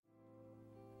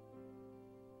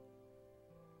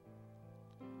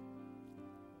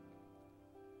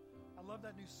love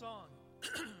that new song.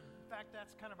 In fact,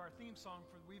 that's kind of our theme song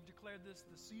for we've declared this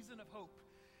the season of hope.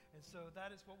 And so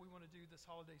that is what we want to do this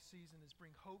holiday season is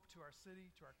bring hope to our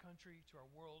city, to our country, to our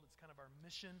world. It's kind of our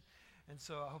mission. And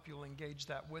so I hope you'll engage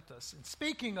that with us. And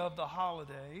speaking of the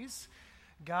holidays,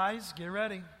 guys, get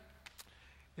ready.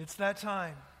 It's that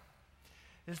time.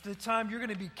 It's the time you're going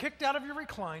to be kicked out of your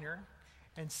recliner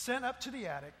and sent up to the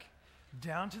attic,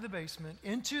 down to the basement,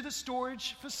 into the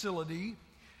storage facility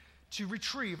to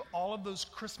retrieve all of those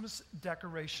Christmas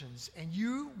decorations. And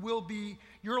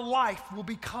your life will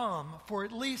become, for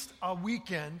at least a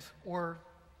weekend, or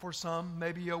for some,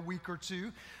 maybe a week or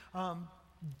two,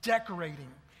 decorating.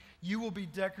 You will be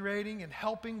decorating and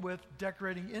helping with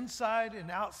decorating inside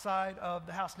and outside of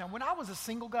the house. Now, when I was a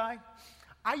single guy,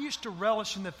 I used to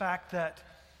relish in the fact that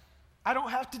I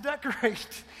don't have to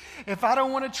decorate. If I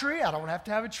don't want a tree, I don't have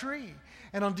to have a tree.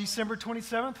 And on December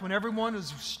 27th, when everyone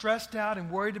was stressed out and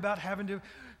worried about having to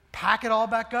pack it all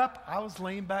back up, I was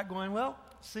laying back going, well,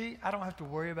 see, I don't have to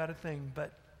worry about a thing,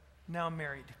 but now I'm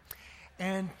married.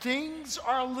 And things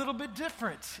are a little bit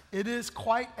different. It is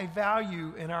quite a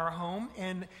value in our home.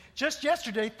 And just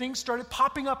yesterday, things started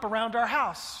popping up around our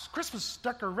house. Christmas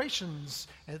decorations.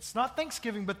 It's not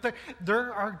Thanksgiving, but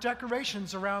there are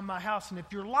decorations around my house. And if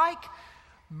you're like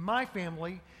my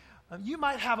family, you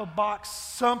might have a box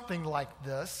something like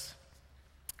this.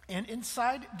 And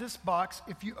inside this box,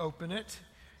 if you open it,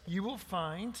 you will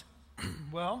find,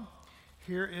 well,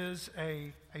 here is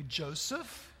a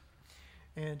Joseph.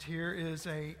 And here is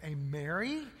a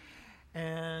Mary,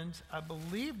 and I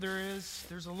believe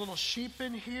there's a little sheep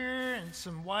in here and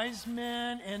some wise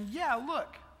men. And yeah,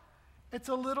 look, it's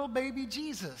a little baby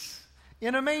Jesus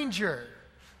in a manger.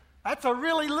 That's a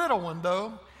really little one,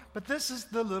 though. But this is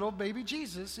the little baby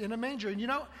Jesus in a manger. And you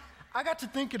know, I got to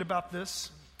thinking about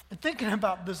this, and thinking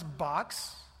about this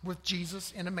box with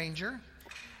Jesus in a manger,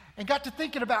 and got to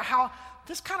thinking about how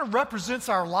this kind of represents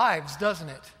our lives, doesn't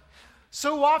it?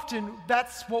 So often,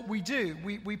 that's what we do.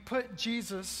 We put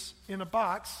Jesus in a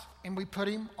box, and we put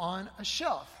him on a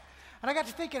shelf. And I got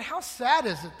to thinking, how sad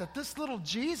is it that this little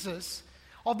Jesus,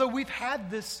 although we've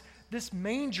had this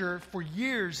manger for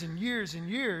years and years and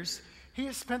years, he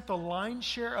has spent the lion's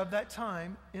share of that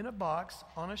time in a box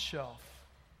on a shelf.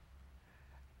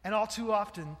 And all too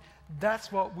often,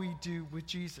 that's what we do with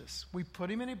Jesus. We put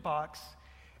him in a box,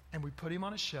 and we put him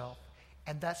on a shelf.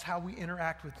 And that's how we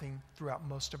interact with him throughout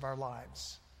most of our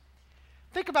lives.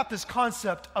 Think about this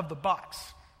concept of the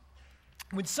box.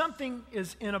 When something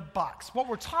is in a box, what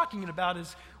we're talking about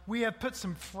is we have put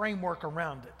some framework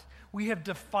around it. We have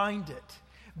defined it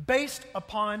based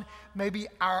upon maybe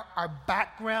our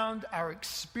background, our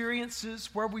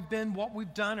experiences, where we've been, what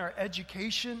we've done, our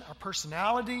education, our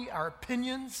personality, our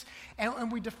opinions.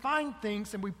 And we define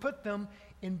things and we put them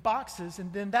in boxes,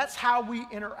 and then that's how we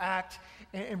interact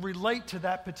and relate to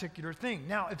that particular thing.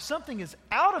 Now, if something is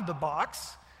out of the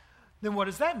box, then what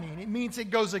does that mean? It means it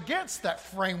goes against that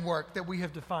framework that we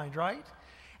have defined, right?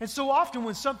 And so often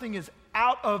when something is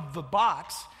out of the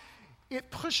box,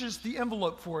 it pushes the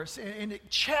envelope for us, and it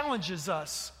challenges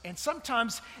us, and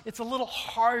sometimes it's a little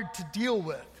hard to deal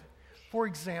with. For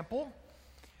example,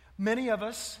 many of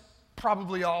us,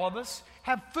 probably all of us,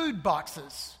 have food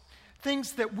boxes.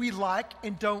 Things that we like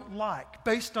and don't like.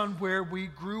 Based on where we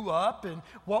grew up and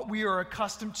what we are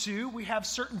accustomed to, we have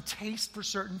certain taste for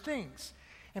certain things.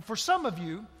 And for some of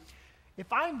you,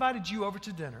 if I invited you over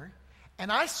to dinner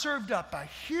and I served up a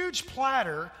huge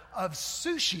platter of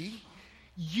sushi,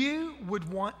 you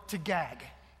would want to gag.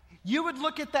 You would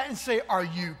look at that and say, are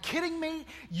you kidding me?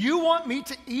 You want me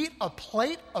to eat a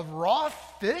plate of raw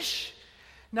fish?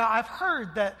 Now, I've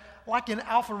heard that, like in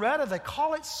Alpharetta, they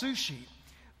call it sushi.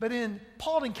 But in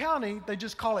Paulding County, they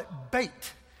just call it bait.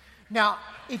 Now,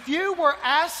 if you were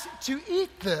asked to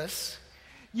eat this,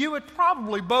 you would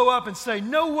probably bow up and say,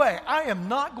 no way, I am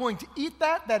not going to eat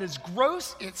that. That is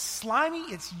gross, it's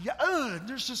slimy,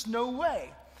 there's just no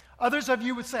way. Others of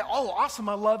you would say, oh, awesome,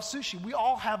 I love sushi. We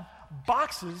all have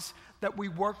boxes that we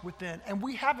work within, and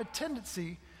we have a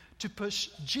tendency to push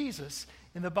Jesus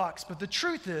in the box. But the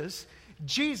truth is,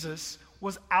 Jesus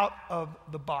was out of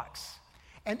the box.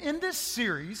 And in this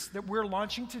series that we're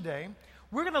launching today,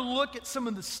 we're going to look at some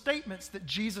of the statements that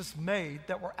Jesus made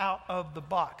that were out of the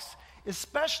box,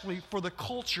 especially for the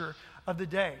culture of the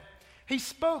day. He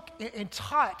spoke and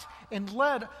taught and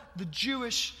led the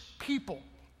Jewish people.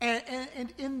 And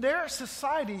in their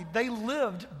society, they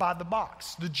lived by the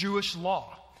box, the Jewish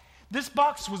law. This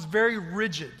box was very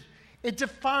rigid. It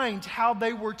defined how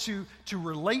they were to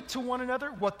relate to one another,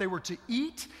 what they were to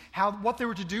eat, what they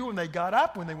were to do when they got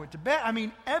up, when they went to bed. I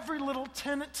mean, every little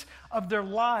tenet of their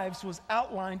lives was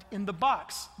outlined in the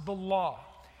box, the law.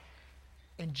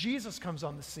 And Jesus comes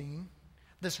on the scene,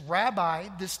 this rabbi,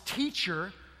 this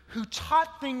teacher who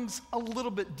taught things a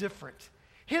little bit different.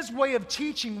 His way of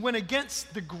teaching went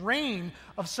against the grain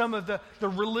of some of the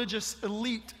religious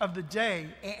elite of the day.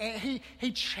 And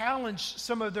he challenged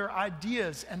some of their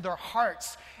ideas and their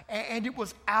hearts. And it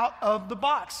was out of the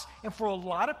box. And for a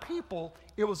lot of people,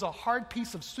 it was a hard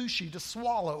piece of sushi to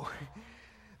swallow.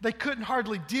 They couldn't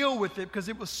hardly deal with it because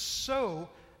it was so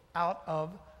out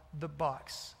of the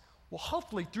box. Well,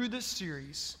 hopefully through this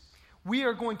series, we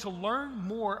are going to learn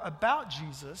more about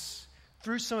Jesus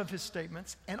through some of his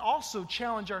statements and also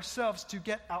challenge ourselves to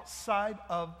get outside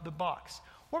of the box.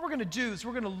 What we're going to do is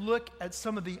we're going to look at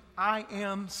some of the I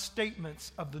am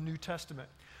statements of the New Testament.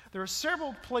 There are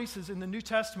several places in the New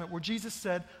Testament where Jesus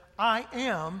said, I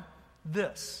am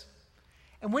this.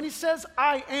 And when he says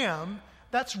I am,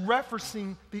 that's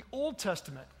referencing the Old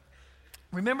Testament.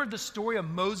 Remember the story of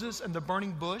Moses and the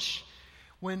burning bush?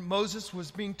 When Moses was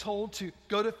being told to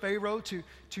go to Pharaoh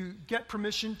to get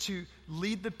permission to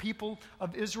lead the people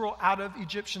of Israel out of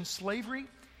Egyptian slavery.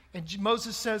 And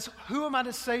Moses says, who am I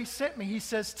to say sent me? He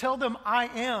says, tell them I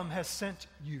am has sent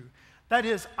you. That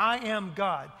is, I am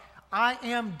God. I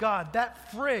am God.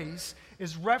 That phrase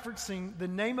is referencing the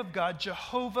name of God,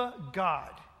 Jehovah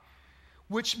God,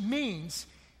 which means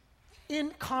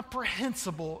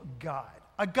incomprehensible God.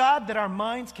 A God that our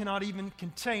minds cannot even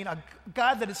contain. A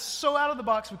God that is so out of the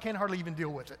box we can't hardly even deal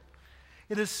with it.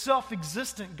 It is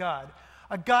self-existent God.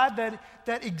 A God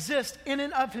that exists in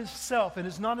and of himself and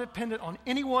is not dependent on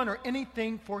anyone or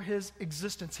anything for his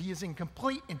existence. He is in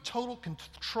complete and total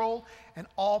control and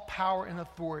all power and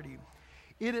authority.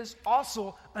 It is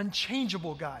also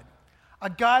unchangeable God.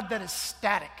 A God that is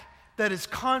static, that is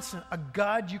constant, a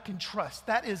God you can trust.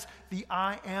 That is the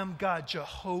I am God,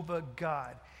 Jehovah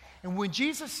God. And when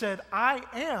Jesus said, I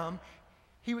am,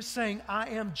 he was saying, I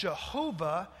am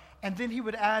Jehovah, and then he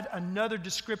would add another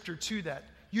descriptor to that,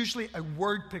 usually a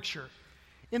word picture.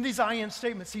 In these I am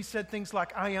statements, he said things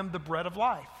like, I am the bread of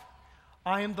life.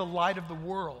 I am the light of the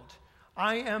world.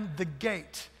 I am the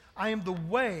gate. I am the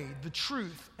way, the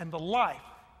truth, and the life.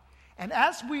 And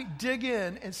as we dig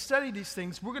in and study these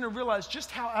things, we're going to realize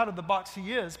just how out of the box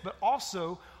he is, but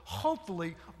also,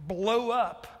 hopefully, blow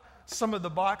up some of the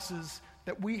boxes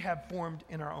that we have formed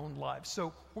in our own lives.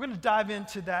 So we're going to dive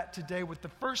into that today with the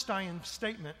first I am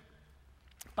statement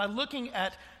by looking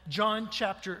at John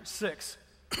chapter 6.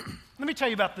 Let me tell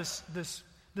you about this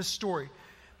story.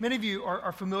 Many of you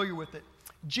are familiar with it.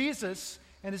 Jesus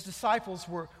and his disciples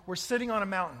were sitting on a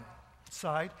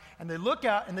mountainside, and they look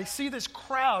out and they see this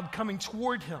crowd coming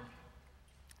toward him.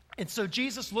 And so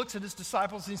Jesus looks at his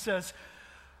disciples and he says,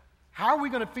 how are we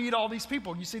going to feed all these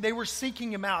people? You see, they were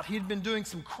seeking him out. He had been doing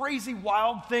some crazy,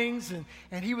 wild things,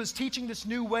 and he was teaching this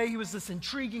new way. He was this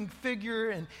intriguing figure,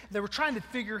 and they were trying to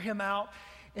figure him out.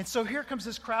 And so here comes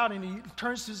this crowd, and he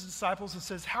turns to his disciples and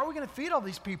says, how are we going to feed all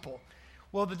these people?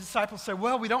 Well, the disciples say,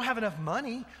 well, we don't have enough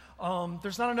money.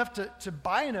 There's not enough to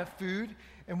buy enough food.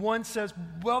 And one says,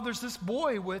 well, there's this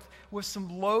boy with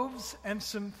some loaves and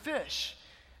some fish.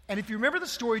 And if you remember the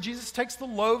story, Jesus takes the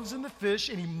loaves and the fish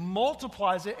and he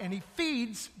multiplies it and he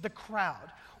feeds the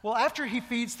crowd. Well, after he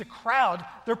feeds the crowd,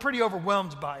 they're pretty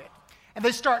overwhelmed by it. And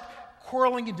they start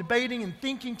quarreling and debating and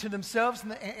thinking to themselves,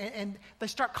 and they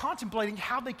start contemplating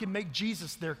how they can make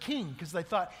Jesus their king, because they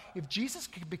thought if Jesus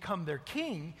could become their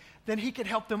king, then he could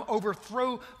help them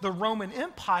overthrow the Roman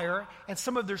Empire and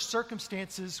some of their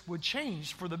circumstances would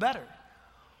change for the better.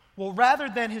 Well, rather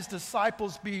than his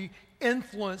disciples be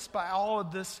influenced by all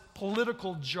of this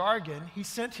political jargon, he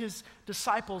sent his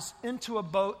disciples into a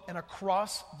boat and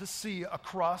across the sea,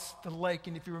 across the lake.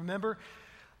 And if you remember,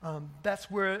 that's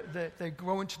where they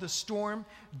go into the storm.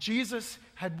 Jesus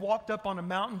had walked up on a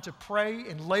mountain to pray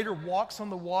and later walks on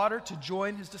the water to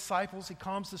join his disciples. He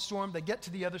calms the storm. They get to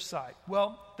the other side.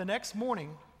 Well, the next morning,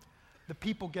 the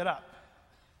people get up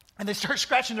and they start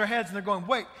scratching their heads and they're going,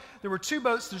 wait, there were two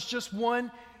boats, there's just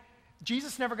one.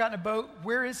 Jesus never got in a boat.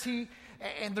 Where is he?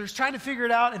 And they're trying to figure it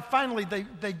out. And finally,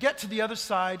 they get to the other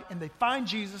side, and they find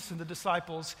Jesus and the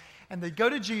disciples. And they go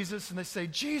to Jesus, and they say,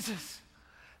 Jesus,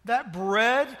 that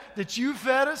bread that you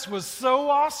fed us was so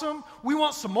awesome. We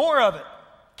want some more of it.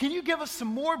 Can you give us some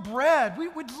more bread? We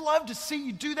would love to see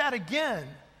you do that again.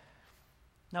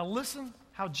 Now listen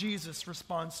how Jesus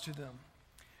responds to them.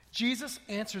 Jesus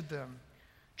answered them,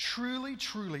 truly,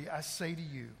 truly, I say to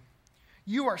you,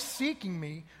 you are seeking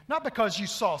me, not because you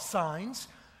saw signs,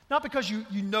 not because you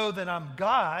know that I'm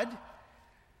God,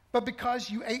 but because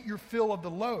you ate your fill of the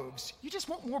loaves. You just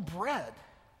want more bread.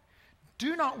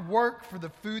 Do not work for the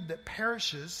food that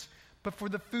perishes, but for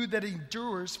the food that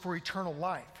endures for eternal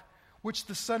life, which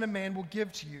the Son of Man will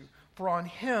give to you. For on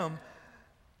him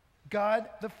God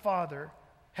the Father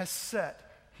has set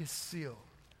his seal.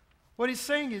 What he's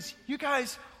saying is, you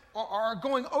guys are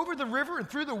going over the river and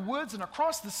through the woods and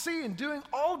across the sea and doing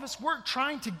all of this work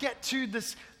trying to get to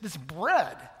this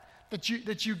bread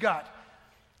that you got.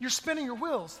 You're spinning your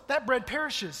wheels. That bread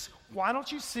perishes. Why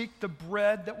don't you seek the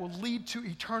bread that will lead to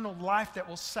eternal life, that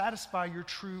will satisfy your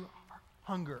true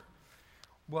hunger?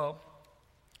 Well,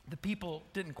 the people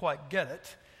didn't quite get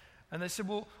it. And they said,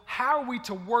 well, how are we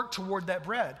to work toward that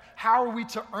bread? How are we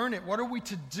to earn it? What are we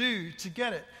to do to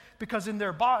get it? Because in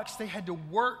their box, they had to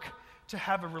work to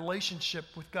have a relationship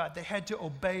with God. They had to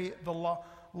obey the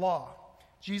law.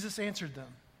 Jesus answered them,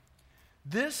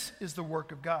 "This is the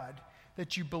work of God,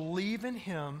 that you believe in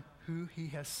him who he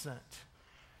has sent."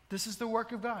 This is the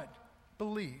work of God.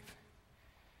 Believe.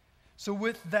 So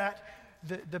with that,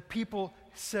 the people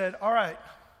said, all right,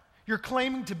 you're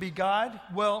claiming to be God.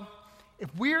 Well,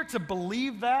 if we are to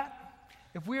believe that,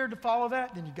 if we are to follow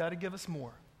that, then you got to give us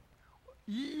more.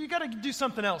 You got to do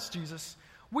something else, Jesus.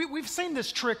 We've seen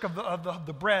this trick of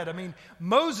the bread. I mean,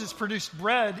 Moses produced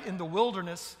bread in the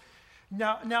wilderness.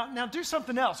 Now do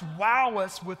something else. Wow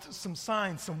us with some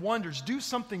signs, some wonders. Do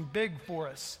something big for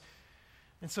us.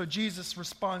 And so Jesus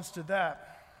responds to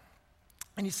that.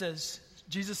 And he says,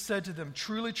 Jesus said to them,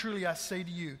 "Truly, truly, I say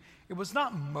to you, it was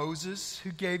not Moses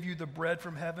who gave you the bread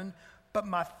from heaven, but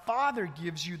my Father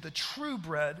gives you the true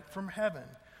bread from heaven.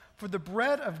 For the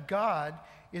bread of God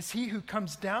is he who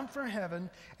comes down from heaven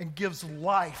and gives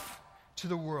life to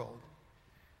the world."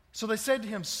 So they said to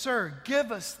him, "Sir,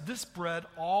 give us this bread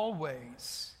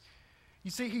always." You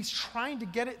see, he's trying to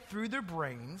get it through their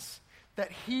brains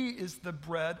that he is the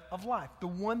bread of life, the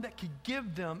one that could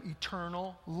give them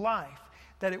eternal life.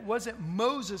 That it wasn't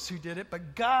Moses who did it,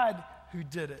 but God who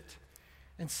did it.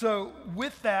 And so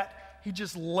with that, he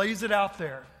just lays it out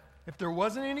there. If there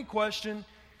wasn't any question,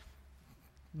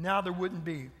 now there wouldn't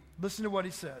be. Listen to what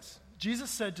he says. Jesus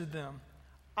said to them,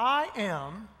 "I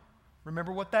am,"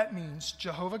 remember what that means,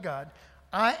 Jehovah God,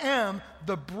 "I am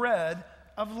the bread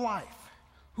of life.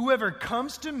 Whoever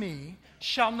comes to me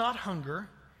shall not hunger,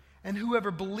 and whoever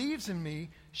believes in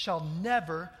me shall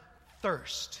never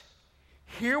thirst."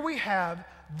 Here we have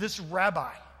this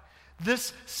rabbi,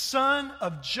 this son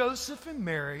of Joseph and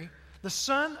Mary, the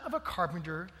son of a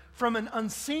carpenter from an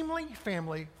unseemly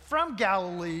family from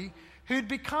Galilee, who'd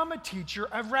become a teacher,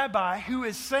 a rabbi, who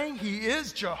is saying he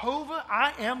is Jehovah,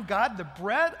 I am God, the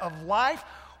bread of life.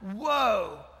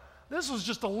 Whoa! This was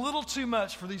just a little too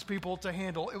much for these people to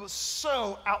handle. It was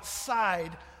so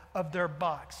outside of their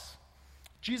box.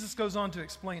 Jesus goes on to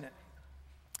explain it.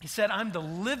 He said, "I'm the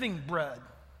living bread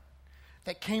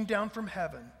that came down from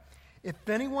heaven. If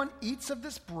anyone eats of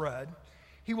this bread,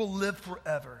 he will live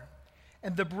forever.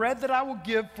 And the bread that I will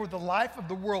give for the life of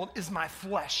the world is my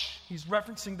flesh." He's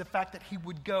referencing the fact that he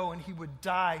would go and he would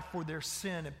die for their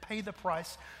sin and pay the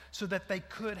price so that they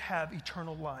could have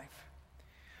eternal life.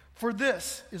 "For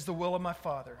this is the will of my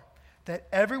Father, that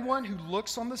everyone who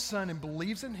looks on the Son and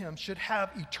believes in him should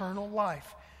have eternal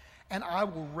life, and I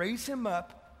will raise him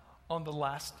up on the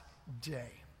last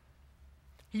day."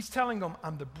 He's telling them,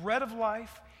 I'm the bread of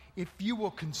life. If you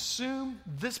will consume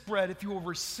this bread, if you will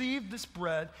receive this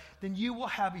bread, then you will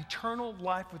have eternal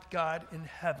life with God in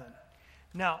heaven.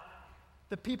 Now,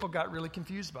 the people got really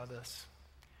confused by this.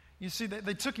 You see,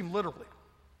 they took him literally.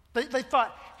 They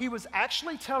thought he was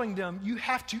actually telling them, you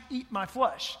have to eat my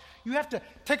flesh. You have to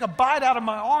take a bite out of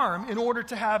my arm in order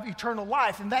to have eternal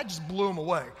life. And that just blew them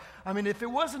away. I mean, if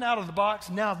it wasn't out of the box,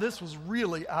 now this was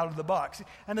really out of the box.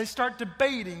 And they start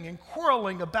debating and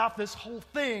quarreling about this whole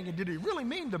thing. And did he really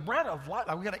mean the bread of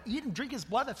life? We got to eat and drink his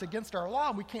blood? That's against our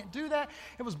law. We can't do that.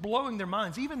 It was blowing their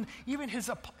minds. Even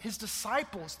his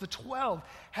disciples, the 12,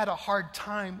 had a hard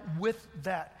time with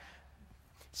that.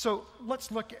 So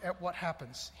let's look at what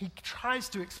happens. He tries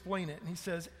to explain it, and he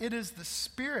says, "It is the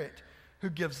Spirit who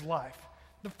gives life.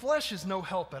 The flesh is no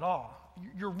help at all."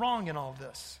 You're wrong in all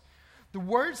this. "The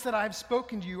words that I have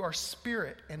spoken to you are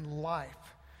spirit and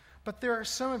life. But there are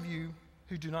some of you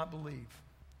who do not believe."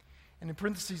 And in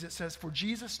parentheses it says, "For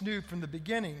Jesus knew from the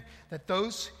beginning that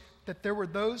there were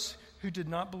those who did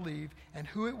not believe, and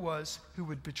who it was who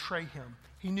would betray him."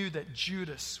 He knew that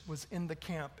Judas was in the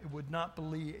camp and would not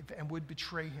believe and would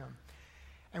betray him.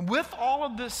 And with all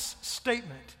of this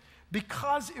statement,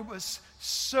 because it was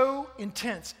so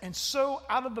intense and so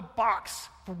out of the box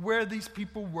for where these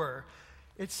people were,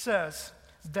 it says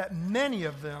that many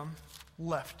of them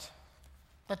left,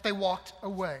 that they walked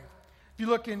away. If you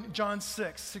look in John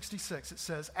 6:66, it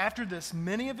says, "After this,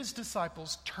 many of his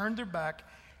disciples turned their back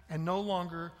and no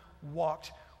longer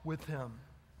walked with him."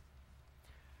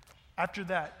 After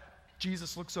that,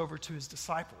 Jesus looks over to his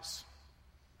disciples.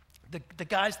 the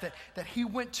guys that he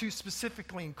went to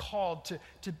specifically and called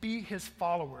to be his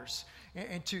followers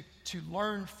and to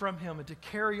learn from him and to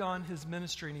carry on his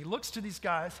ministry. And he looks to these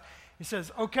guys, he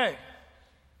says, okay,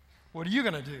 what are you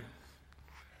going to do?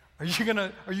 Are you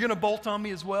going to bolt on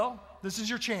me as well? This is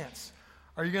your chance.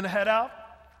 Are you going to head out?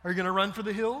 Are you going to run for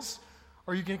the hills?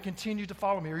 Or are you going to continue to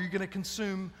follow me? Are you going to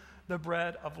consume the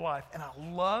bread of life? And I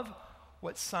love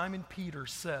what Simon Peter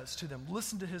says to them.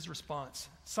 Listen to his response.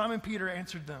 Simon Peter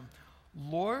answered them,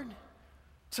 Lord,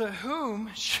 to whom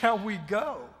shall we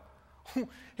go?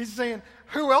 He's saying,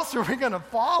 who else are we going to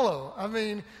follow? I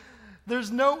mean,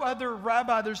 there's no other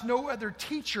rabbi, there's no other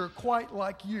teacher quite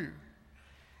like you.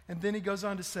 And then he goes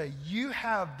on to say, you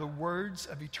have the words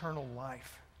of eternal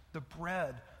life, the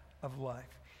bread of life.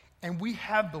 And we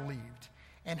have believed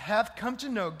and have come to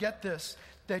know, get this,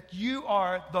 that you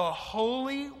are the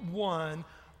Holy One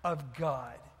of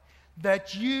God,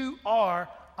 that you are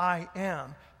I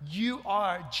am. You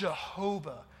are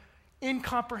Jehovah,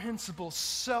 incomprehensible,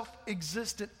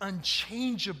 self-existent,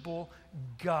 unchangeable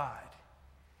God.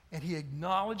 And he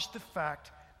acknowledged the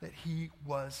fact that he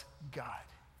was God.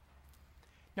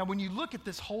 Now, when you look at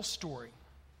this whole story,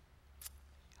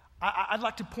 I'd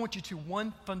like to point you to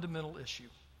one fundamental issue.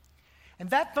 And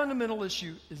that fundamental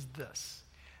issue is this.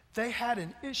 They had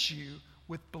an issue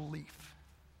with belief.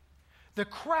 The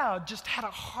crowd just had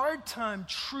a hard time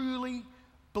truly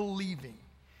believing.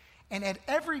 And at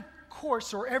every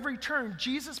course or every turn,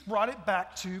 Jesus brought it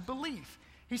back to belief.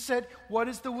 He said, what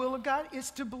is the will of God?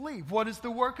 It's to believe. What is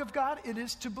the work of God? It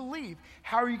is to believe.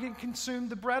 How are you going to consume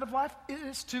the bread of life? It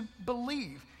is to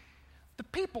believe. The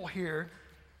people here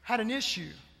had an issue.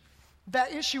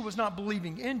 That issue was not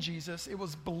believing in Jesus, it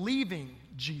was believing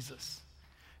Jesus.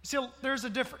 You see, there's a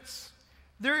difference.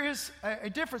 There is a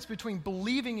difference between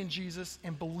believing in Jesus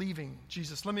and believing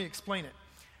Jesus. Let me explain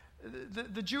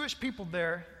it. The Jewish people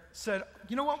there said,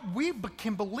 you know what? We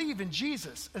can believe in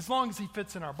Jesus as long as he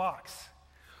fits in our box.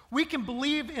 We can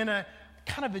believe in a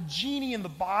kind of a genie in the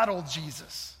bottle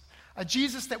Jesus, a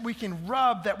Jesus that we can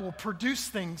rub that will produce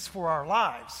things for our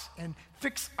lives and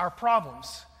fix our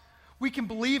problems. We can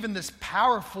believe in this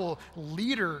powerful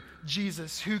leader,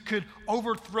 Jesus, who could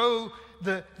overthrow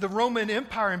the Roman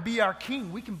Empire and be our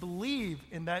king. We can believe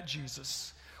in that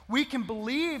Jesus. We can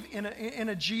believe in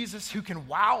a Jesus who can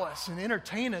wow us and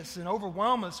entertain us and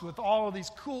overwhelm us with all of these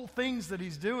cool things that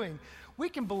he's doing. We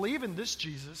can believe in this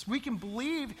Jesus. We can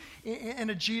believe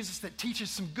in a Jesus that teaches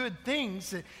some good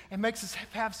things and makes us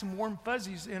have some warm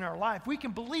fuzzies in our life. We can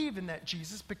believe in that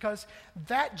Jesus because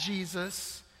that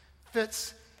Jesus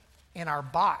fits in our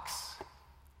box.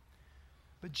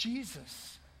 But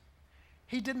Jesus,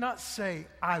 he did not say,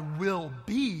 I will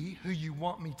be who you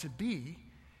want me to be.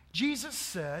 Jesus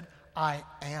said, I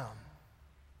am.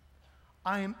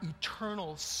 I am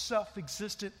eternal,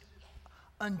 self-existent,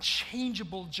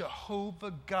 unchangeable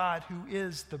Jehovah God, who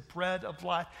is the bread of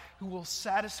life, who will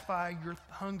satisfy your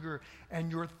hunger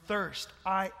and your thirst.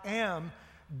 I am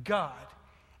God.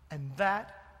 And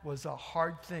that was a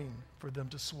hard thing for them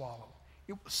to swallow.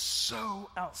 It was so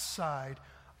outside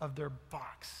of their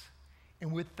box.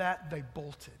 And with that, they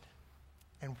bolted.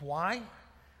 And why?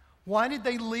 Why did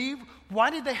they leave? Why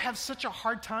did they have such a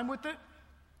hard time with it?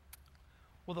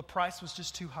 Well, the price was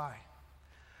just too high.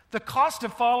 The cost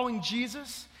of following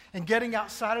Jesus and getting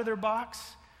outside of their box,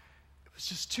 it was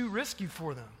just too risky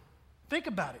for them. Think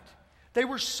about it. They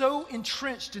were so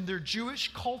entrenched in their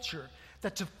Jewish culture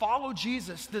that to follow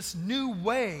Jesus, this new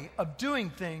way of doing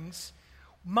things,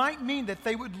 might mean that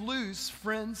they would lose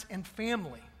friends and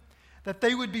family, that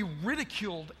they would be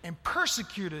ridiculed and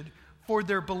persecuted for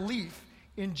their belief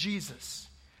in Jesus.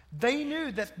 They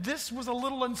knew that this was a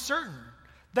little uncertain.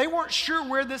 They weren't sure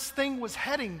where this thing was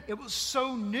heading. It was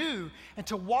so new. And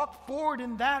to walk forward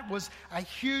in that was a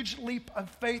huge leap of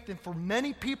faith. And for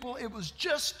many people, it was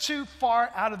just too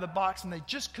far out of the box and they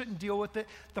just couldn't deal with it.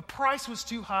 The price was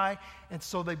too high, and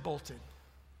so they bolted.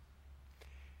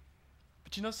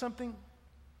 But you know something?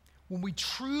 When we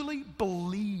truly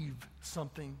believe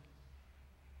something,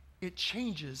 it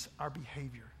changes our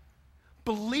behavior.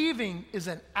 Believing is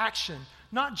an action,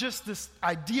 not just this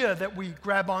idea that we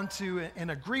grab onto and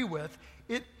agree with.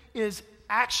 It is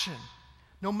action,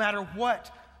 no matter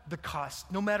what the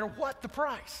cost, no matter what the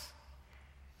price.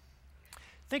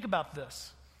 Think about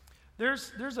this.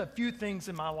 There's a few things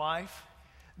in my life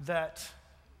that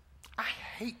I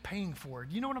hate paying for.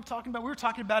 You know what I'm talking about? We were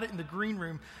talking about it in the green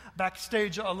room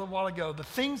backstage a little while ago. The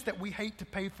things that we hate to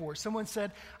pay for. Someone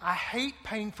said, I hate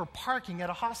paying for parking at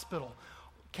a hospital.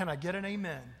 Can I get an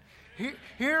amen?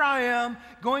 Here I am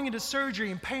going into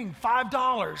surgery and paying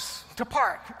 $5 to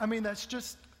park. I mean, that's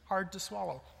just hard to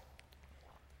swallow.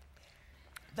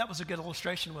 That was a good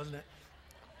illustration, wasn't it?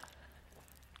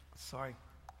 Sorry.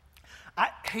 I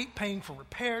hate paying for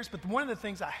repairs, but one of the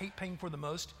things I hate paying for the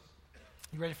most,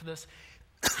 you ready for this?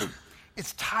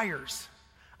 It's tires.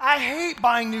 I hate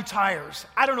buying new tires.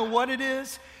 I don't know what it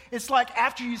is. It's like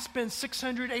after you spend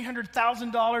 $600,000,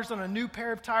 $800,000 on a new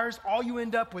pair of tires, all you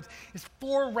end up with is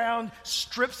 4 round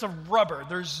strips of rubber.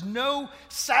 There's no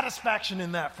satisfaction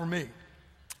in that for me.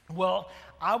 Well,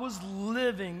 I was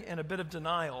living in a bit of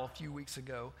denial a few weeks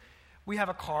ago. We have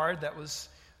a car that was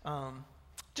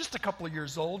just a couple of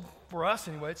years old for us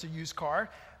anyway. It's a used car,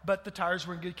 but the tires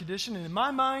were in good condition. And in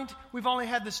my mind, we've only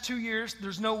had this 2 years.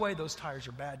 There's no way those tires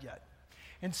are bad yet.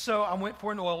 And so I went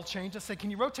for an oil change. I said,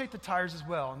 can you rotate the tires as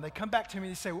well? And they come back to me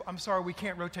and they say, I'm sorry, we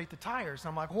can't rotate the tires. And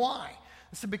I'm like, why?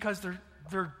 I said, because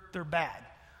they're bad.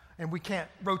 And we can't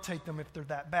rotate them if they're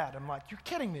that bad. I'm like, you're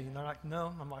kidding me. And they're like,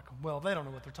 no. I'm like, well, they don't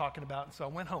know what they're talking about. And so I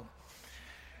went home.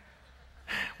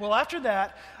 Well, after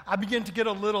that, I began to get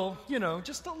a little,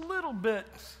 just a little bit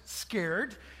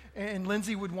scared. And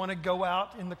Lindsay would want to go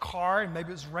out in the car, and maybe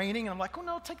it was raining. And I'm like, oh,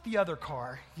 no, take the other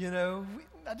car,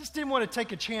 I just didn't want to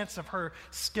take a chance of her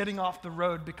skidding off the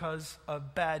road because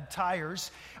of bad tires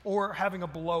or having a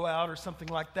blowout or something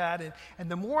like that.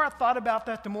 And the more I thought about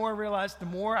that, the more I realized, the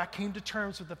more I came to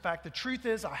terms with the fact the truth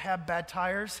is I have bad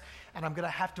tires, and I'm going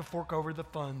to have to fork over the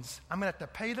funds. I'm going to have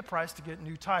to pay the price to get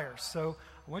new tires. So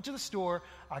I went to the store.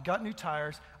 I got new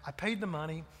tires. I paid the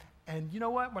money. And you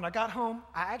know what? When I got home,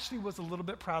 I actually was a little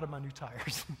bit proud of my new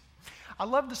tires. I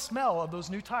love the smell of those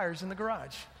new tires in the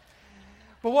garage.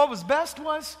 But what was best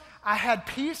was I had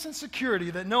peace and security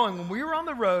that knowing when we were on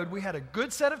the road, we had a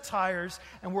good set of tires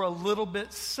and we're a little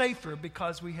bit safer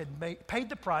because we had paid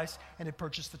the price and had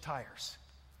purchased the tires.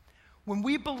 When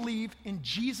we believe in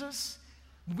Jesus,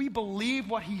 we believe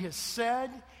what he has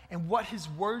said and what his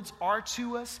words are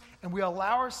to us, and we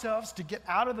allow ourselves to get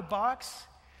out of the box,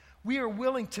 we are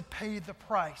willing to pay the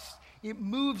price. It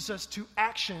moves us to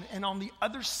action. And on the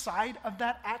other side of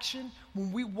that action,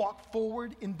 when we walk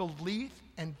forward in belief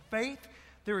and faith,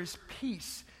 there is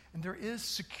peace and there is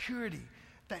security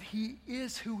that he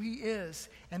is who he is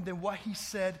and that what he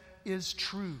said is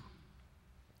true.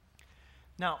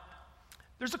 Now,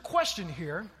 there's a question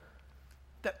here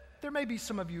that there may be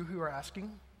some of you who are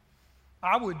asking.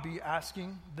 I would be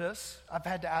asking this. I've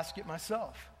had to ask it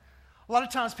myself. A lot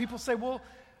of times people say, well,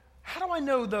 how do I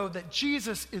know, though, that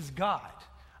Jesus is God?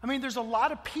 I mean, there's a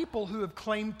lot of people who have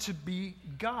claimed to be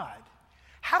God.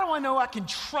 How do I know I can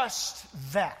trust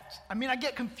that? I mean, I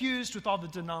get confused with all the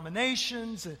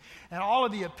denominations and all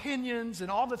of the opinions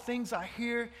and all the things I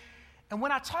hear. And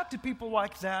when I talk to people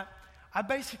like that, I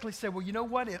basically say, well, you know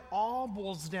what? It all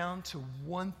boils down to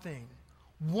one thing.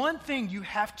 One thing you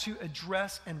have to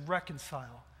address and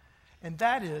reconcile, and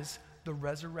that is the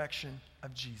resurrection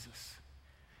of Jesus.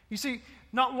 You see,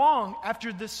 not long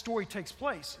after this story takes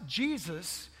place,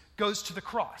 Jesus goes to the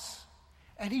cross,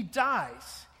 and he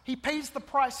dies. He pays the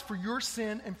price for your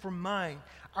sin and for mine,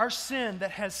 our sin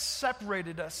that has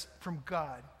separated us from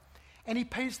God. And he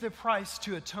pays the price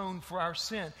to atone for our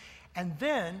sin. And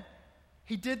then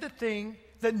he did the thing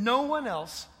that no one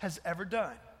else has ever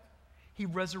done. He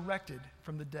resurrected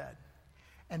from the dead.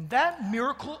 And that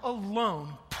miracle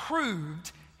alone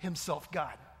proved himself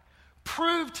God.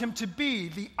 Proved him to be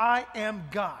the I am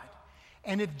God.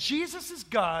 And if Jesus is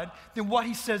God, then what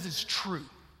he says is true.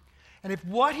 And if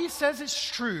what he says is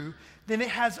true, then it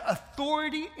has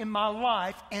authority in my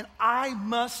life, and I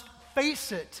must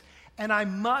face it, and I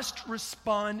must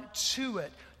respond to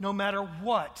it, no matter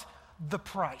what the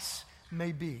price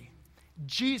may be.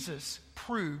 Jesus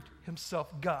proved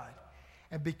himself God.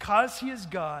 And because he is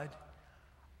God,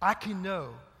 I can know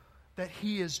that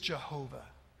he is Jehovah,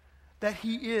 that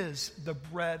he is the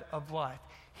bread of life.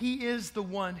 He is the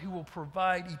one who will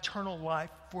provide eternal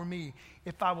life for me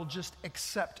if I will just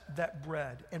accept that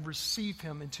bread and receive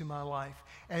him into my life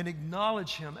and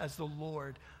acknowledge him as the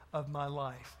Lord of my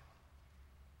life.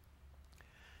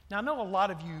 Now, I know a lot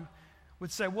of you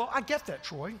would say, well, I get that,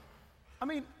 Troy. I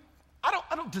mean, I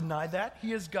don't deny that.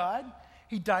 He is God.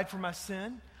 He died for my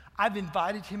sin. I've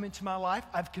invited him into my life.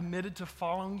 I've committed to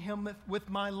following him with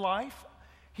my life.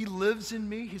 He lives in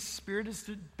me. His spirit has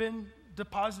been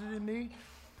deposited in me.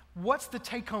 What's the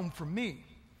take home for me?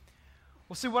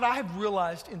 Well, see, what I have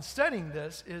realized in studying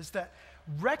this is that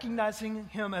recognizing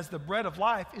him as the bread of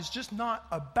life is just not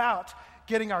about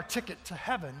getting our ticket to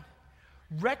heaven.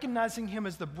 Recognizing him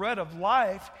as the bread of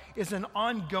life is an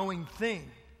ongoing thing.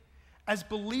 As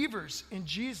believers in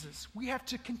Jesus, we have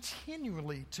to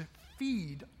continually to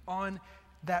feed on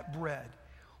that bread.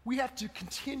 We have to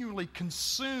continually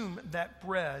consume that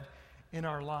bread in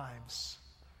our lives.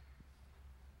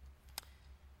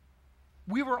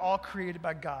 We were all created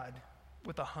by God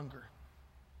with a hunger,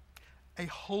 a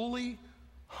holy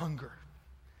hunger,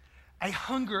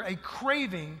 a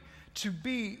craving to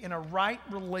be in a right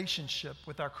relationship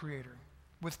with our Creator,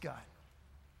 with God.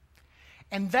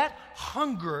 And that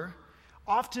hunger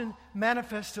often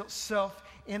manifests itself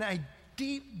in a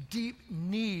deep, deep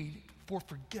need for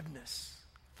forgiveness,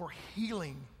 for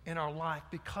healing in our life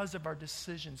because of our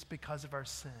decisions, because of our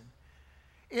sin.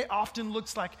 It often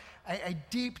looks like a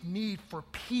deep need for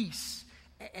peace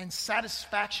and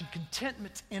satisfaction,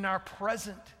 contentment in our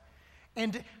present,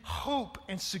 and hope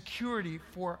and security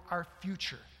for our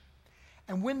future.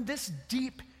 And when this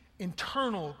deep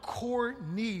internal core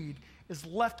need is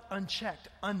left unchecked,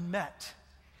 unmet,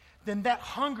 then that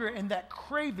hunger and that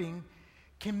craving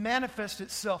can manifest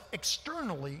itself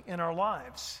externally in our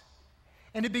lives.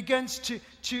 And it begins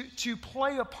to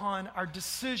play upon our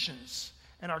decisions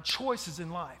and our choices in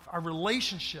life, our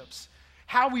relationships,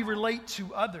 how we relate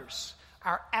to others,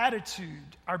 our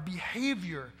attitude, our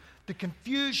behavior, the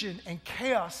confusion and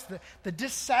chaos, the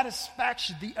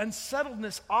dissatisfaction, the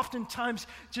unsettledness, oftentimes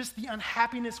just the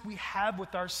unhappiness we have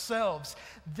with ourselves.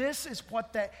 This is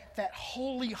what that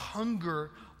holy hunger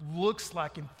looks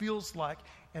like and feels like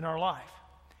in our life.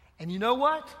 And you know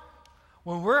what?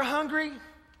 When we're hungry,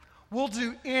 we'll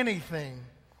do anything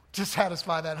to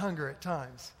satisfy that hunger at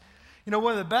times. You know,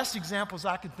 one of the best examples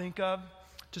I can think of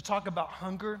to talk about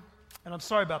hunger, and I'm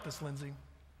sorry about this, Lindsay,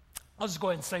 I'll just go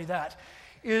ahead and say that,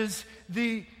 is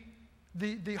the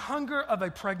hunger of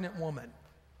a pregnant woman.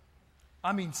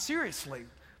 I mean, seriously,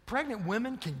 pregnant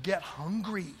women can get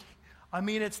hungry. I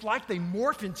mean, it's like they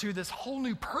morph into this whole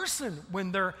new person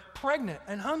when they're pregnant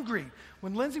and hungry.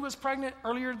 When Lindsay was pregnant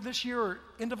earlier this year or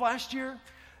end of last year,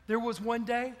 there was one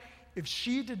day, if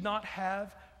she did not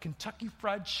have Kentucky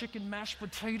Fried Chicken mashed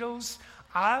potatoes,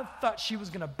 I thought she was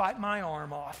going to bite my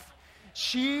arm off.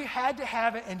 She had to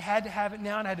have it and had to have it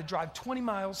now, and I had to drive 20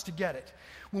 miles to get it.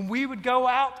 When we would go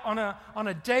out on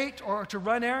a date or to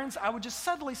run errands, I would just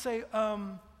suddenly say,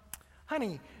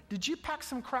 honey, did you pack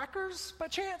some crackers by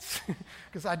chance?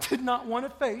 Because I did not want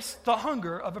to face the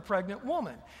hunger of a pregnant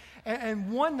woman.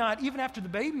 And one night, even after the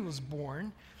baby was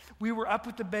born, we were up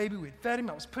with the baby, we had fed him,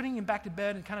 I was putting him back to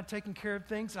bed and kind of taking care of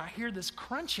things, and I hear this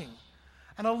crunching.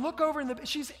 And I look over,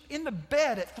 she's in the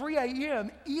bed at 3 a.m.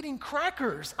 eating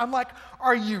crackers. I'm like,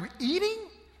 are you eating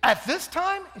at this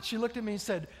time? And she looked at me and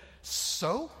said,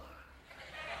 so?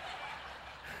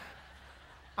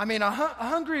 I mean, a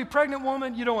hungry pregnant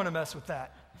woman, you don't want to mess with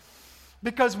that.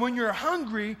 Because when you're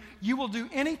hungry, you will do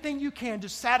anything you can to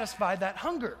satisfy that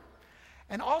hunger.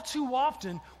 And all too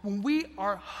often, when we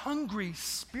are hungry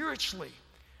spiritually,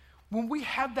 when we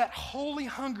have that holy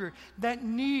hunger, that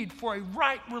need for a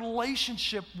right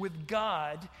relationship with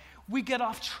God, we get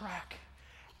off track.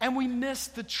 And we miss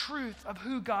the truth of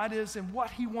who God is and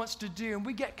what He wants to do. And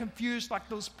we get confused like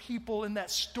those people in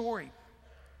that story.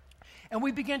 And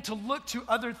we begin to look to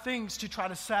other things to try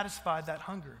to satisfy that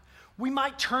hunger. We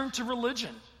might turn to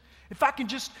religion. If I can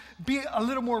just be a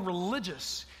little more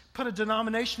religious, put a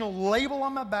denominational label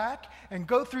on my back and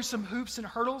go through some hoops and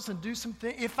hurdles and do some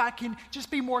things. If I can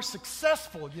just be more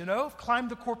successful, climb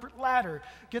the corporate ladder,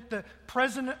 get the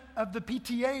president of the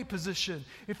PTA position.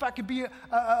 If I could be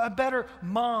a better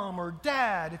mom or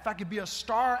dad, if I could be a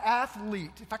star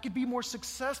athlete, if I could be more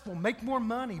successful, make more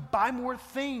money, buy more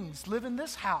things, live in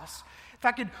this house. If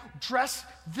I could dress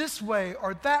this way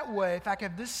or that way, if I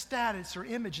could have this status or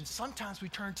image. And sometimes we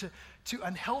turn to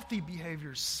unhealthy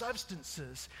behaviors,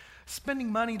 substances,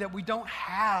 spending money that we don't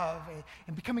have,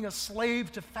 and becoming a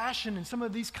slave to fashion and some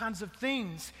of these kinds of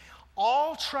things,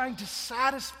 all trying to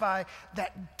satisfy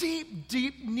that deep,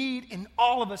 deep need in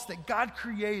all of us that God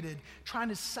created, trying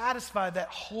to satisfy that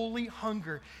holy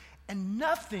hunger. And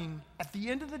nothing at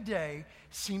the end of the day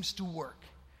seems to work.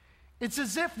 It's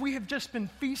as if we have just been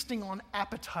feasting on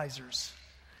appetizers.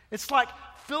 It's like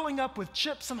filling up with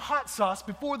chips and hot sauce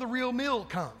before the real meal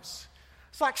comes.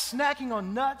 It's like snacking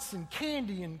on nuts and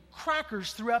candy and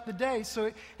crackers throughout the day. So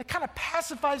it kind of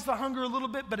pacifies the hunger a little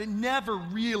bit, but it never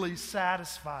really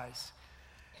satisfies.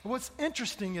 And what's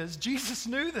interesting is Jesus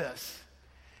knew this.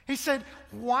 He said,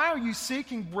 why are you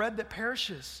seeking bread that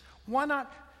perishes? Why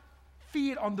not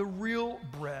feed on the real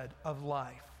bread of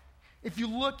life? If you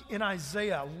look in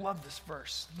Isaiah, I love this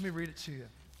verse. Let me read it to you.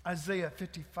 Isaiah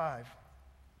 55.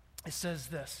 It says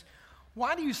this,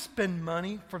 why do you spend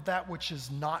money for that which is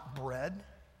not bread,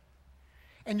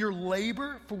 and your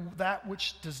labor for that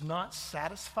which does not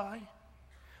satisfy?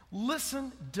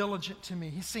 Listen diligent to me.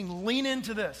 He's saying, lean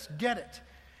into this, get it,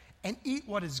 and eat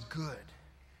what is good,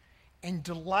 and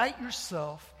delight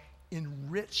yourself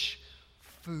in rich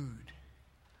food.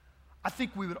 I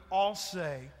think we would all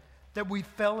say that we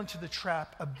fell into the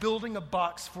trap of building a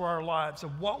box for our lives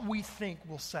of what we think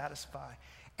will satisfy.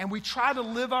 And we try to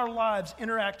live our lives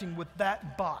interacting with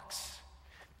that box.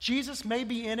 Jesus may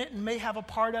be in it and may have a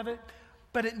part of it,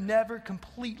 but it never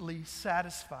completely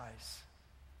satisfies.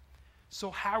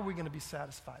 So how are we going to be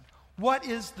satisfied? What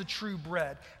is the true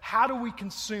bread? How do we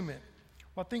consume it?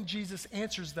 Well, I think Jesus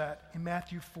answers that in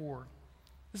Matthew 4.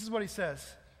 This is what he says.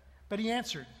 But he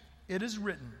answered, "It is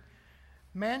written,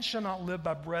 man shall not live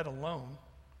by bread alone,"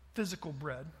 physical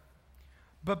bread,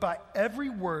 "but by every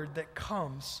word that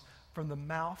comes from the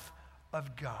mouth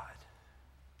of God."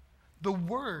 The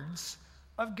words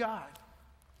of God.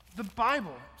 The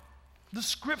Bible. The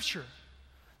Scripture.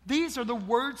 These are the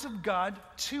words of God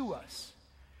to us.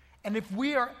 And if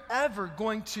we are ever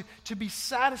going to be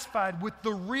satisfied with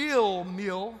the real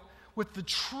meal, with the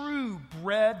true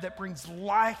bread that brings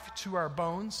life to our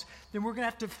bones, then we're going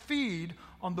to have to feed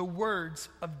on the words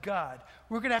of God.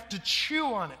 We're going to have to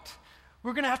chew on it.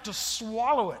 We're going to have to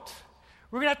swallow it.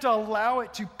 We're going to have to allow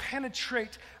it to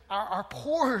penetrate our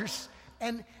pores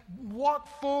and walk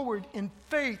forward in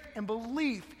faith and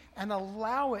belief and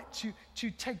allow it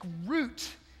to take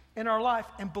root in our life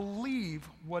and believe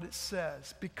what it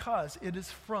says, because it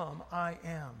is from I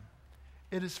am.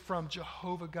 It is from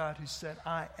Jehovah God who said,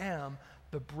 "I am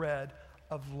the bread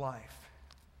of life."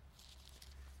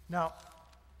 Now,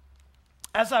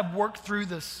 as I've worked through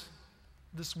this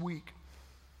week,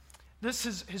 this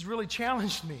has really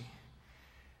challenged me,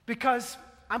 because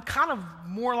I'm kind of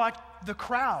more like the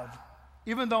crowd.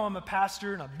 Even though I'm a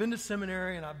pastor and I've been to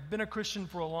seminary and I've been a Christian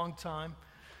for a long time,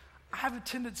 I have a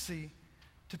tendency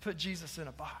to put Jesus in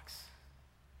a box.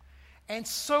 And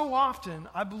so often,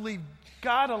 I believe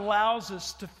God allows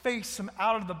us to face some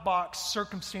out-of-the-box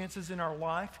circumstances in our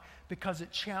life because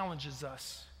it challenges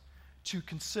us to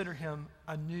consider Him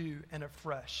anew and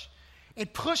afresh.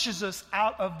 It pushes us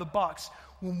out of the box.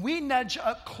 When we nudge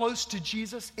up close to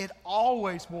Jesus, it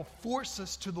always will force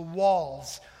us to the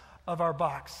walls of our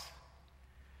box.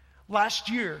 Last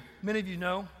year, many of you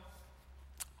know,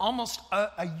 almost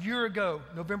a year ago,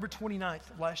 November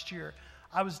 29th last year,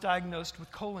 I was diagnosed with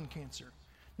colon cancer.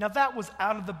 Now, that was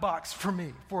out of the box for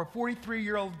me. For a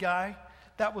 43-year-old guy,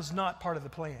 that was not part of the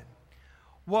plan.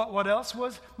 What else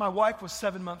was? My wife was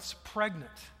 7 months pregnant.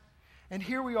 And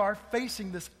here we are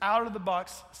facing this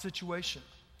out-of-the-box situation.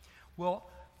 Well,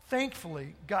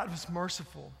 thankfully, God was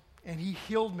merciful, and He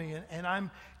healed me, and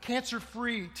I'm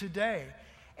cancer-free today.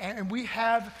 And we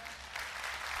have...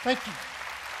 Thank you.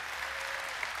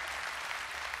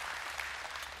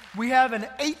 We have an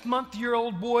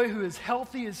 8-month-old boy who is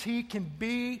healthy as he can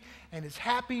be and is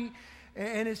happy.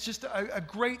 And it's just a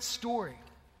great story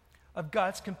of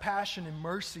God's compassion and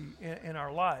mercy in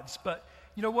our lives. But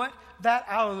you know what? That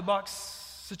out-of-the-box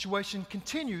situation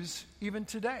continues even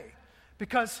today.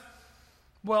 Because,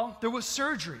 well, there was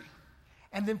surgery.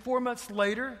 And then 4 months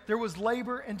later, there was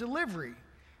labor and delivery.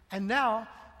 And now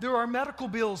there are medical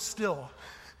bills still.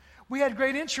 We had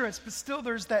great insurance, but still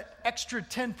there's that extra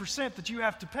 10% that you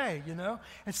have to pay, you know?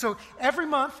 And so every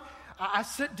month I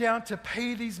sit down to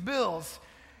pay these bills.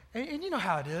 And you know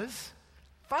how it is.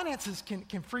 Finances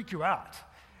can freak you out.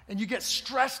 And you get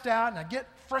stressed out, and I get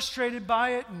frustrated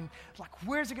by it. And like,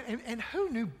 where's it going? And who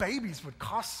knew babies would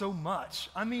cost so much?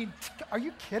 I mean, are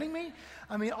you kidding me?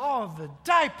 I mean, all of the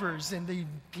diapers, and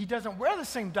he doesn't wear the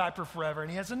same diaper forever, and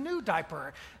he has a new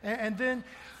diaper. And then...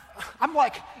 I'm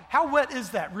like, how wet is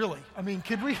that really? I mean,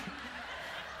 could we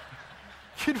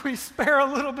spare a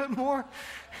little bit more?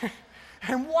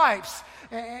 And wipes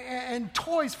and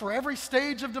toys for every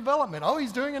stage of development. Oh,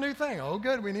 he's doing a new thing. Oh,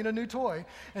 good, we need a new toy.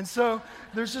 And so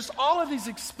there's just all of these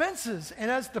expenses. And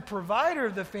as the provider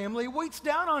of the family, it weighs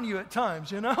down on you at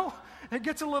times, you know? It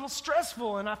gets a little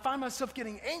stressful, and I find myself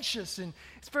getting anxious. And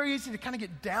it's very easy to kind of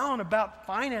get down about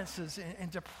finances and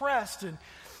depressed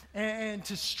and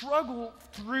to struggle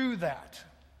through that.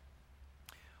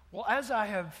 Well, as I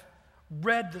have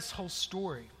read this whole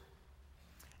story,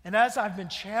 and as I've been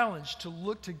challenged to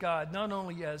look to God not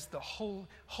only as the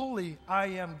holy I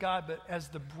am God, but as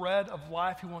the bread of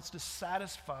life who wants to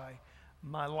satisfy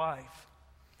my life,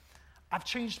 I've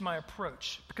changed my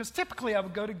approach. Because typically I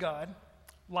would go to God,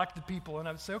 like the people, and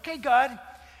I would say, okay, God,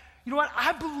 you know what?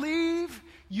 I believe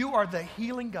you are the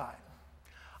healing God.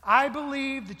 I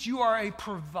believe that you are a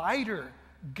provider,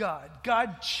 God.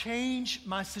 God, change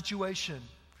my situation.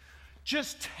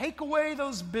 Just take away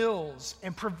those bills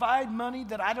and provide money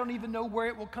that I don't even know where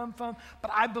it will come from, but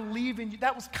I believe in you.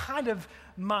 That was kind of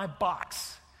my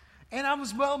box. And I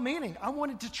was well-meaning. I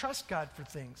wanted to trust God for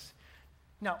things.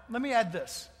 Now, let me add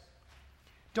this.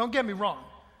 Don't get me wrong.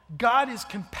 God is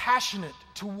compassionate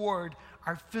toward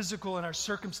our physical and our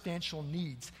circumstantial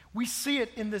needs. We see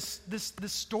it in this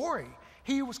story.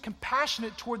 He was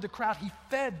compassionate toward the crowd. He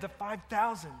fed the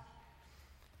 5,000.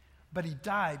 But he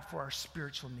died for our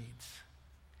spiritual needs.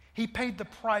 He paid the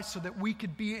price so that we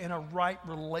could be in a right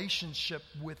relationship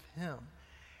with him.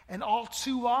 And all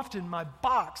too often, my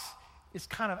box is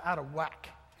kind of out of whack.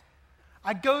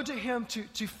 I go to him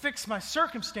to fix my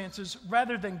circumstances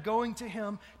rather than going to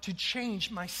him to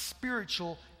change my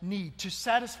spiritual need, to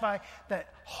satisfy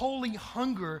that holy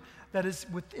hunger that is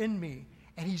within me.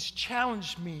 And he's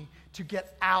challenged me to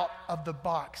get out of the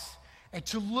box and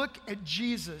to look at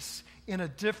Jesus in a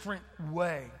different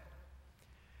way.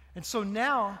 And so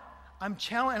now I'm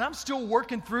challenged, and I'm still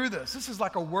working through this. This is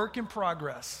like a work in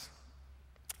progress.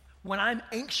 When I'm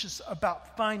anxious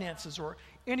about finances or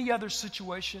any other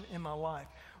situation in my life,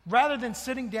 rather than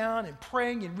sitting down and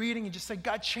praying and reading and just say,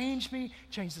 God, change me,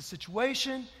 change the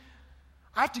situation,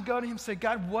 I have to go to him and say,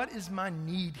 God, what is my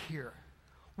need here?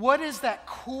 What is that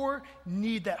core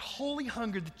need, that holy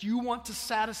hunger that you want to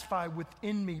satisfy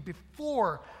within me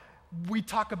before we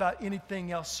talk about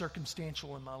anything else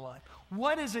circumstantial in my life?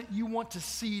 What is it you want to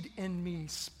seed in me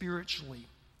spiritually?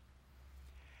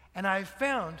 And I have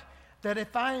found that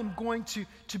if I am going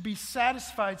to be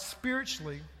satisfied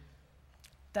spiritually,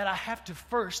 that I have to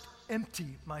first empty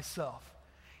myself.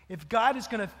 If God is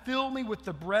going to fill me with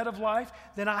the bread of life,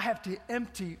 then I have to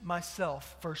empty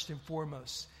myself first and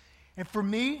foremost. And for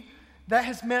me, that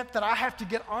has meant that I have to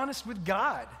get honest with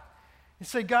God and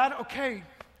say, God, okay,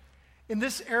 in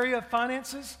this area of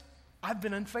finances, I've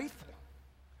been unfaithful.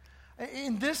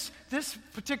 In this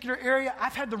particular area,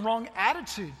 I've had the wrong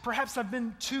attitude. Perhaps I've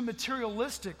been too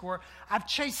materialistic, or I've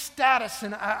chased status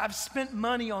and I've spent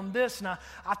money on this, and I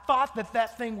thought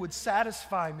that thing would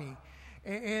satisfy me.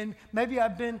 And maybe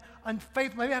I've been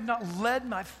unfaithful. Maybe I've not led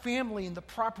my family in the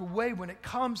proper way when it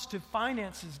comes to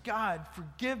finances. God,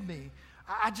 forgive me.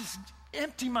 I just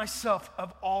empty myself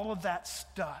of all of that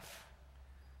stuff.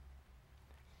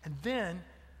 And then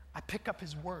I pick up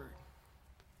his word,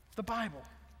 the Bible.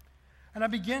 And I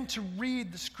begin to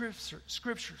read the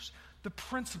scriptures, the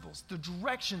principles, the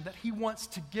direction that he wants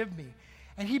to give me.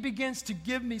 And he begins to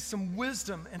give me some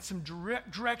wisdom and some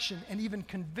direction and even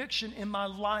conviction in my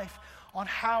life on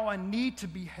how I need to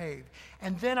behave.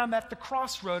 And then I'm at the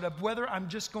crossroad of whether I'm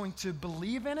just going to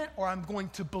believe in it or I'm going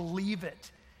to believe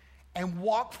it and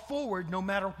walk forward no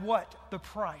matter what the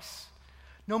price.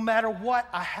 No matter what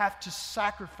I have to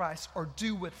sacrifice or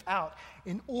do without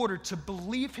in order to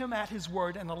believe him at his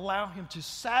word and allow him to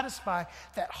satisfy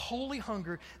that holy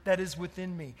hunger that is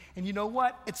within me. And you know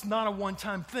what? It's not a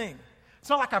one-time thing. It's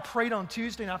not like I prayed on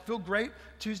Tuesday and I feel great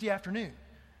Tuesday afternoon.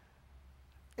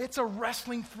 It's a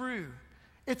wrestling through.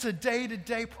 It's a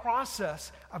day-to-day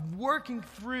process of working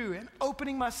through and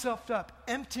opening myself up,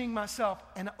 emptying myself,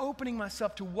 and opening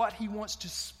myself to what he wants to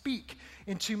speak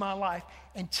into my life,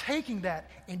 and taking that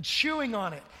and chewing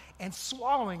on it and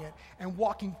swallowing it and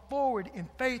walking forward in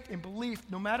faith and belief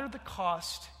no matter the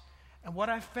cost. And what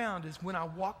I found is when I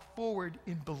walk forward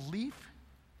in belief,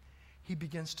 he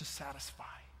begins to satisfy.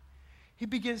 He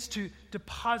begins to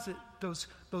deposit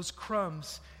those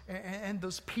crumbs and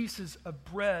those pieces of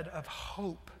bread of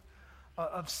hope,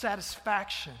 of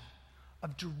satisfaction,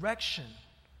 of direction,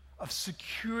 of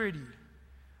security,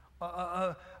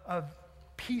 of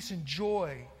peace and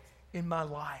joy in my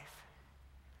life.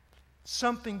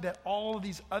 Something that all of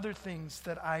these other things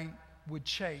that I would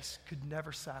chase could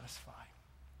never satisfy.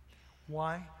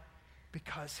 Why?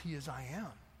 Because he is I am.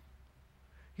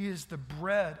 He is the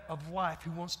bread of life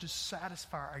who wants to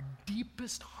satisfy our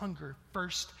deepest hunger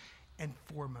first and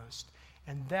foremost.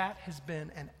 And that has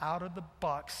been an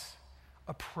out-of-the-box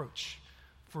approach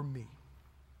for me.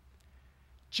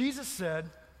 Jesus said,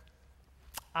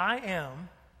 I am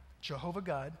Jehovah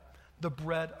God, the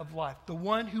bread of life, the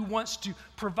one who wants to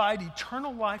provide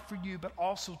eternal life for you, but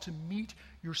also to meet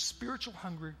your spiritual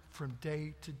hunger from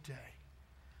day to day.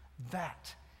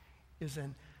 That is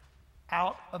an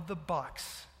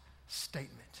out-of-the-box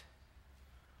statement.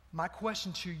 My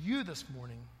question to you this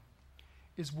morning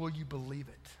is, will you believe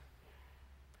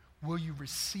it? Will you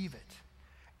receive it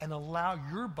and allow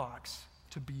your box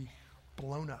to be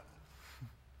blown up?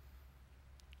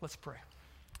 Let's pray.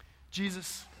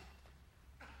 Jesus,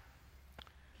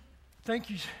 thank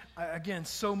you again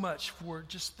so much for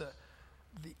just the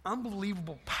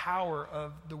unbelievable power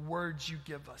of the words you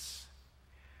give us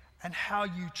and how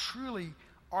you truly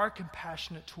are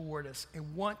compassionate toward us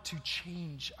and want to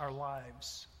change our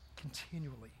lives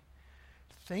continually.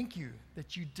 Thank you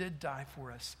that you did die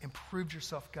for us and proved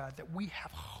yourself, God, that we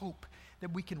have hope,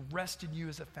 that we can rest in you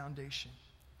as a foundation.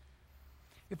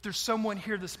 If there's someone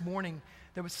here this morning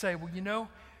that would say, well, you know,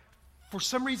 for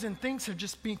some reason, things have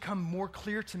just become more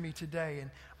clear to me today,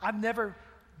 and I've never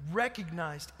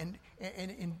recognized and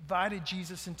invited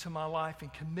Jesus into my life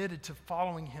and committed to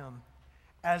following him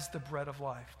as the bread of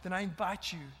life, then I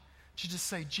invite you to just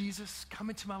say, Jesus, come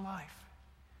into my life.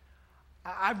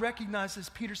 I recognize, as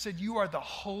Peter said, you are the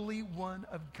Holy One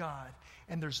of God,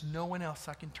 and there's no one else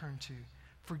I can turn to.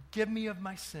 Forgive me of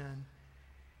my sin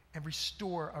and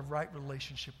restore a right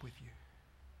relationship with you.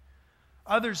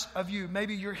 Others of you,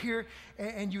 maybe you're here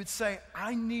and you would say,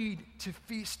 I need to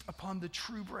feast upon the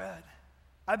true bread.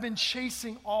 I've been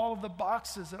chasing all of the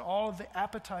boxes and all of the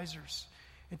appetizers,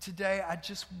 and today I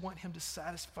just want him to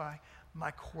satisfy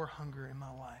my core hunger in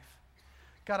my life.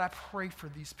 God, I pray for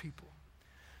these people,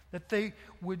 that they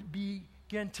would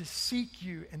begin to seek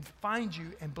you and find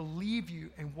you and believe you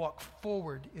and walk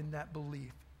forward in that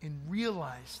belief and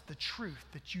realize the truth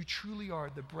that you truly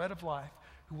are the bread of life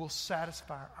who will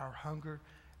satisfy our hunger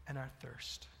and our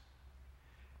thirst.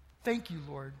 Thank you,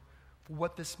 Lord, for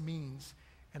what this means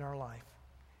in our life.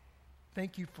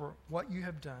 Thank you for what you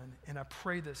have done, and I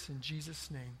pray this in Jesus'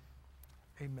 name.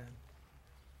 Amen.